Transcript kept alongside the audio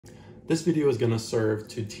This video is going to serve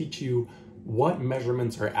to teach you what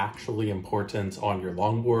measurements are actually important on your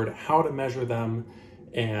longboard, how to measure them,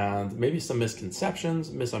 and maybe some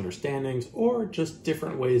misconceptions, misunderstandings, or just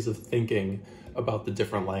different ways of thinking about the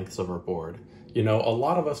different lengths of our board. You know, a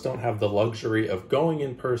lot of us don't have the luxury of going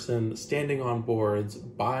in person, standing on boards,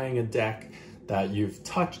 buying a deck that you've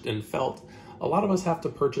touched and felt. A lot of us have to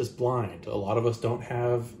purchase blind. A lot of us don't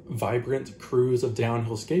have vibrant crews of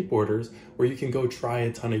downhill skateboarders where you can go try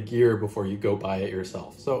a ton of gear before you go buy it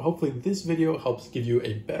yourself. So hopefully this video helps give you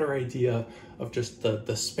a better idea of just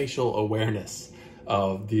the spatial awareness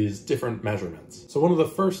of these different measurements. So one of the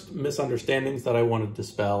first misunderstandings that I want to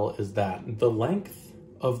dispel is that the length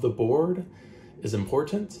of the board is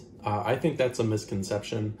important. I think that's a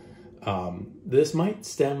misconception. This might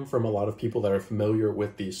stem from a lot of people that are familiar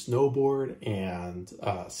with the snowboard and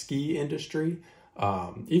ski industry,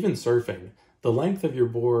 even surfing. The length of your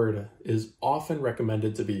board is often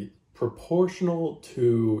recommended to be proportional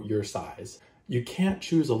to your size. You can't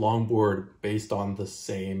choose a longboard based on the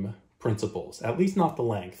same principles, at least not the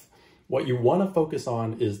length. What you want to focus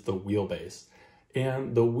on is the wheelbase.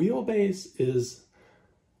 And the wheelbase is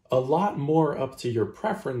a lot more up to your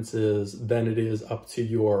preferences than it is up to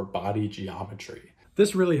your body geometry.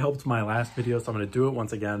 This really helped my last video, so I'm going to do it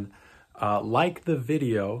once again. Like the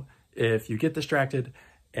video if you get distracted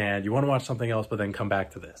and you want to watch something else, but then come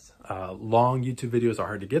back to this. Long YouTube videos are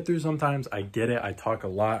hard to get through sometimes. I get it. I talk a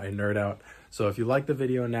lot. I nerd out. So if you like the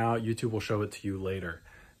video now, YouTube will show it to you later.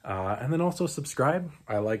 And then also subscribe.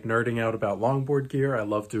 I like nerding out about longboard gear. I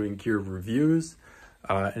love doing gear reviews.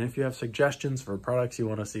 And if you have suggestions for products you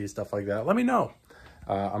want to see, stuff like that, let me know.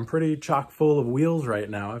 I'm pretty chock full of wheels right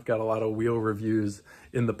now. I've got a lot of wheel reviews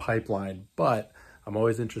in the pipeline, but I'm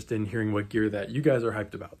always interested in hearing what gear that you guys are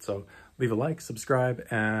hyped about. So leave a like, subscribe,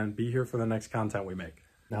 and be here for the next content we make.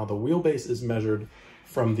 Now the wheelbase is measured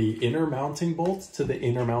from the inner mounting bolts to the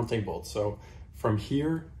inner mounting bolts. So from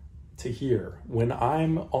here to here. When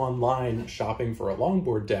I'm online shopping for a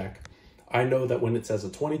longboard deck, I know that when it says a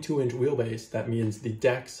 22-inch wheelbase, that means the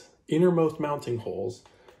deck's innermost mounting holes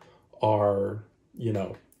are,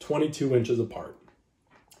 22 inches apart.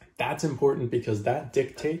 That's important because that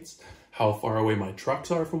dictates how far away my trucks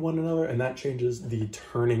are from one another, and that changes the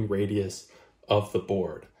turning radius of the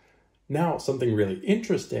board. Now, something really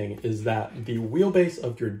interesting is that the wheelbase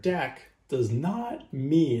of your deck does not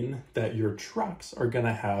mean that your trucks are going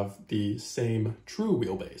to have the same true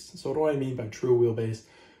wheelbase. So what do I mean by true wheelbase?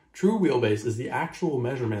 True wheelbase is the actual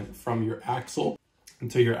measurement from your axle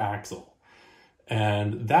to your axle.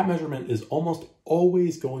 And that measurement is almost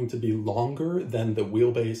always going to be longer than the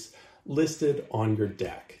wheelbase listed on your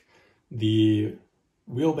deck. The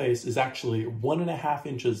wheelbase is actually 1.5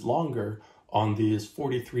 inches longer on these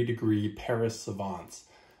 43-degree Paris Savants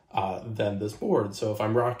than this board. So if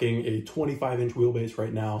I'm rocking a 25-inch wheelbase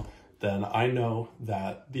right now, then I know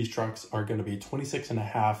that these trucks are going to be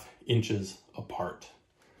 26.5 inches apart.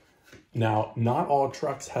 Now, not all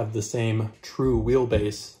trucks have the same true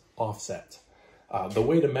wheelbase offset. The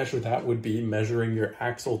way to measure that would be measuring your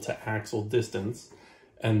axle to axle distance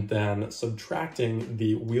and then subtracting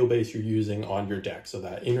the wheelbase you're using on your deck, so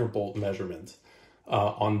that inner bolt measurement.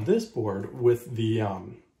 On this board with the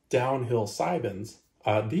downhill Sibens,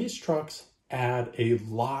 these trucks add a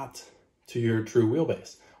lot to your true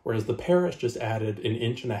wheelbase, whereas the Paris just added 1.5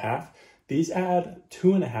 inches. These add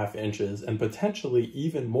 2.5 inches and potentially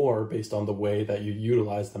even more based on the way that you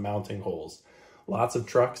utilize the mounting holes. Lots of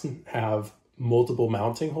trucks have multiple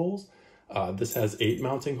mounting holes. This has 8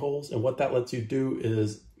 mounting holes, and what that lets you do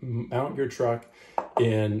is mount your truck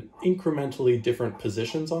in incrementally different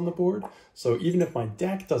positions on the board. So even if my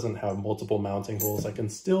deck doesn't have multiple mounting holes, I can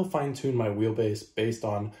still fine-tune my wheelbase based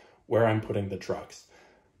on where I'm putting the trucks.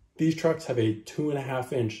 These trucks have a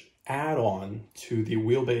 2.5-inch add-on to the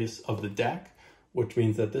wheelbase of the deck, which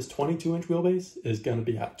means that this 22-inch wheelbase is going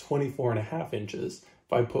to be at 24.5 inches.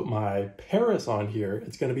 If I put my Paris on here,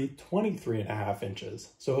 it's going to be 23.5 inches.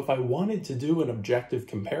 So if I wanted to do an objective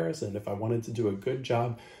comparison, if I wanted to do a good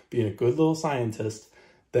job being a good little scientist,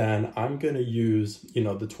 then I'm going to use, the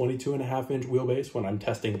 22.5-inch wheelbase when I'm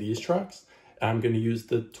testing these trucks. I'm going to use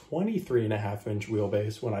the 23.5-inch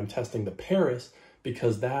wheelbase when I'm testing the Paris,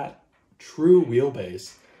 because that true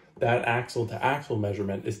wheelbase, that axle to axle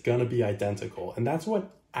measurement, is going to be identical. And that's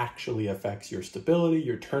what actually affects your stability,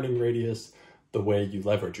 your turning radius, the way you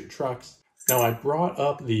leverage your trucks. Now, I brought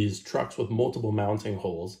up these trucks with multiple mounting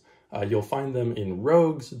holes. You'll find them in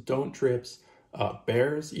Rogues, Don't Trips,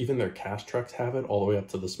 Bears, even their cast trucks have it, all the way up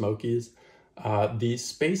to the Smokies. The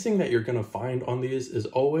spacing that you're going to find on these is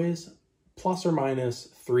always plus or minus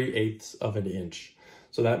 3/8 of an inch.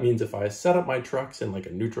 So that means if I set up my trucks in like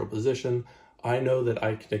a neutral position, I know that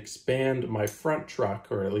I can expand my front truck,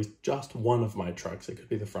 or at least just one of my trucks. It could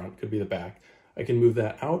be the front, could be the back. I can move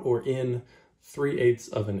that out or in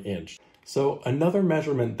 3/8 of an inch. So another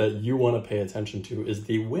measurement that you want to pay attention to is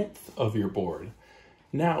the width of your board.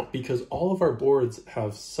 Now, because all of our boards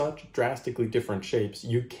have such drastically different shapes,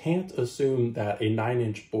 you can't assume that a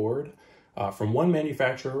 9-inch board from one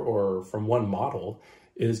manufacturer or from one model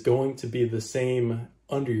is going to be the same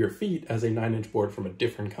under your feet as a 9-inch board from a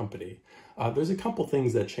different company. There's a couple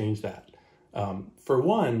things that change that. For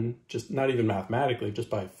one, just not even mathematically, just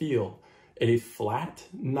by feel, a flat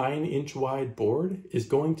 9-inch wide board is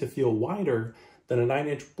going to feel wider than a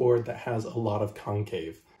 9-inch board that has a lot of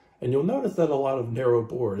concave. And you'll notice that a lot of narrow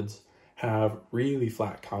boards have really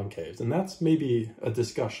flat concaves, and that's maybe a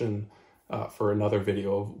discussion for another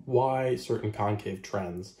video of why certain concave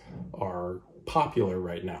trends are popular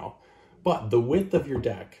right now. But the width of your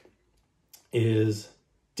deck is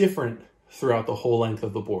different throughout the whole length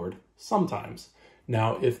of the board sometimes.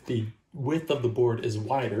 Now, if the width of the board is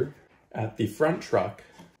wider at the front truck,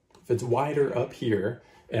 if it's wider up here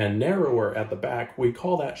and narrower at the back, we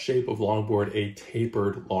call that shape of longboard a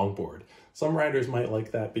tapered longboard. Some riders might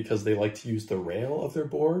like that because they like to use the rail of their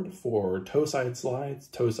board for toe side slides,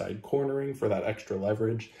 toe side cornering for that extra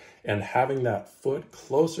leverage, and having that foot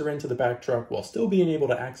closer into the back truck while still being able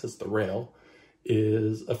to access the rail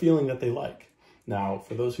is a feeling that they like. Now,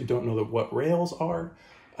 for those who don't know what rails are,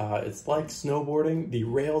 it's like snowboarding. The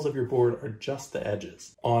rails of your board are just the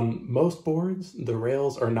edges. On most boards, the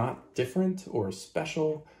rails are not different or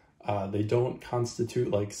special. They don't constitute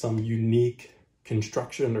like some unique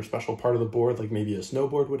construction or special part of the board like maybe a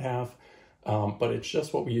snowboard would have, but it's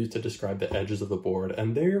just what we use to describe the edges of the board,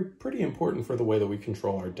 and they're pretty important for the way that we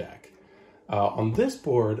control our deck. On this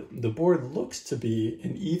board, the board looks to be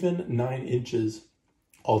an even 9 inches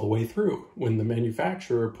all the way through. When the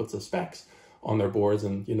manufacturer puts the specs on their boards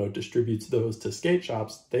and, you know, distributes those to skate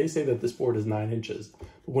shops, they say that this board is 9 inches.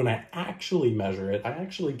 But when I actually measure it, I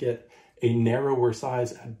actually get a narrower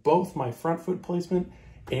size at both my front foot placement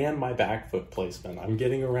and my back foot placement. I'm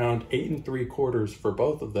getting around 8 3/4 for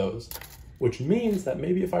both of those, which means that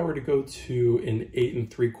maybe if I were to go to an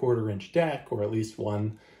 8 3/4 inch deck, or at least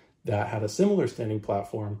one that had a similar standing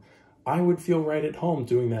platform, I would feel right at home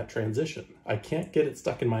doing that transition. I can't get it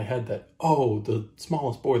stuck in my head that, oh, the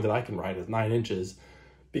smallest board that I can ride is 9 inches,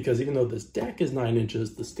 because even though this deck is 9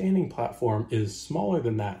 inches, the standing platform is smaller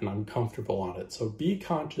than that and I'm comfortable on it. So be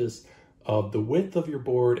conscious of the width of your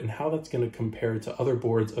board and how that's going to compare to other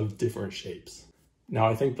boards of different shapes. Now,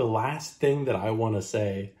 I think the last thing that I want to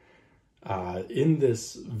say in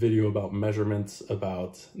this video about measurements,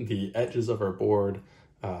 about the edges of our board,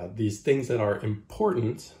 these things that are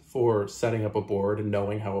important for setting up a board and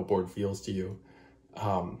knowing how a board feels to you.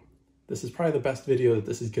 This is probably the best video that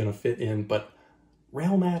this is going to fit in, but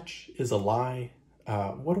rail match is a lie.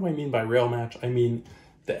 What do I mean by rail match? I mean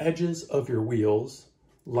the edges of your wheels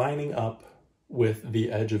lining up with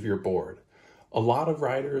the edge of your board. A lot of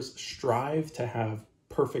riders strive to have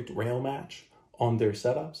perfect rail match on their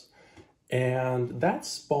setups, and that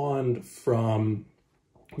spawned from,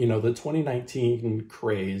 you know, the 2019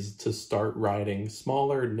 craze to start riding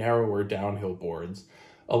smaller, narrower downhill boards.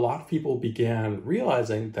 A lot of people began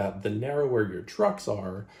realizing that the narrower your trucks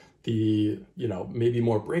are, the, you know, maybe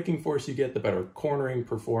more braking force you get, the better cornering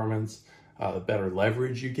performance, the better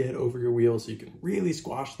leverage you get over your wheels, so you can really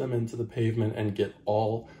squash them into the pavement and get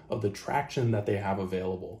all of the traction that they have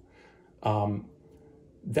available.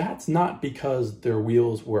 That's not because their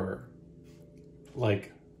wheels were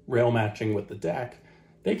like rail matching with the deck.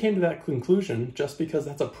 They came to that conclusion just because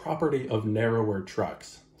that's a property of narrower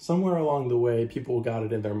trucks. Somewhere along the way, people got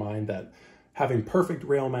it in their mind that having perfect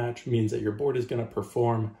rail match means that your board is going to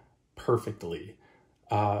perform perfectly.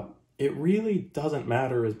 It really doesn't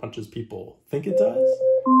matter as much as people think it does,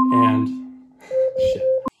 and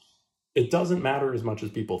it doesn't matter as much as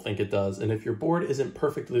people think it does, and if your board isn't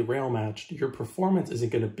perfectly rail matched, your performance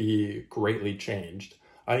isn't going to be greatly changed.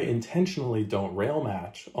 I intentionally don't rail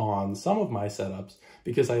match on some of my setups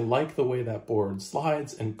because I like the way that board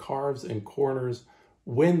slides and carves and corners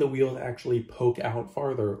when the wheels actually poke out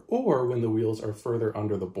farther or when the wheels are further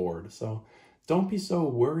under the board. So don't be so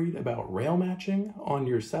worried about rail matching on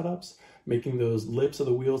your setups, making those lips of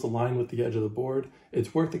the wheels align with the edge of the board.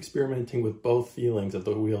 It's worth experimenting with both feelings of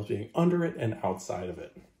the wheels being under it and outside of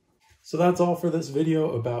it. So that's all for this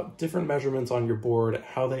video about different measurements on your board,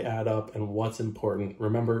 how they add up, and what's important.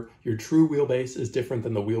 Remember, your true wheelbase is different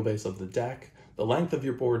than the wheelbase of the deck. The length of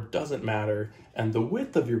your board doesn't matter, and the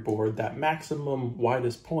width of your board, that maximum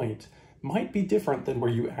widest point, might be different than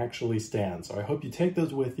where you actually stand. So I hope you take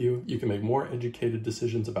those with you. You can make more educated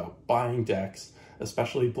decisions about buying decks,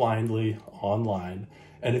 especially blindly online.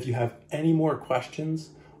 And if you have any more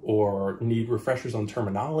questions or need refreshers on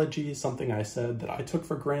terminology, something I said that I took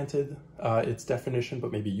for granted its definition,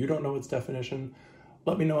 but maybe you don't know its definition,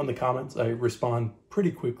 let me know in the comments. I respond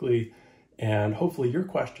pretty quickly, and hopefully your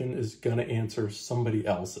question is going to answer somebody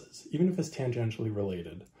else's, even if it's tangentially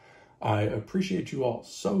related. I appreciate you all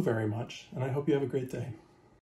so very much, and I hope you have a great day.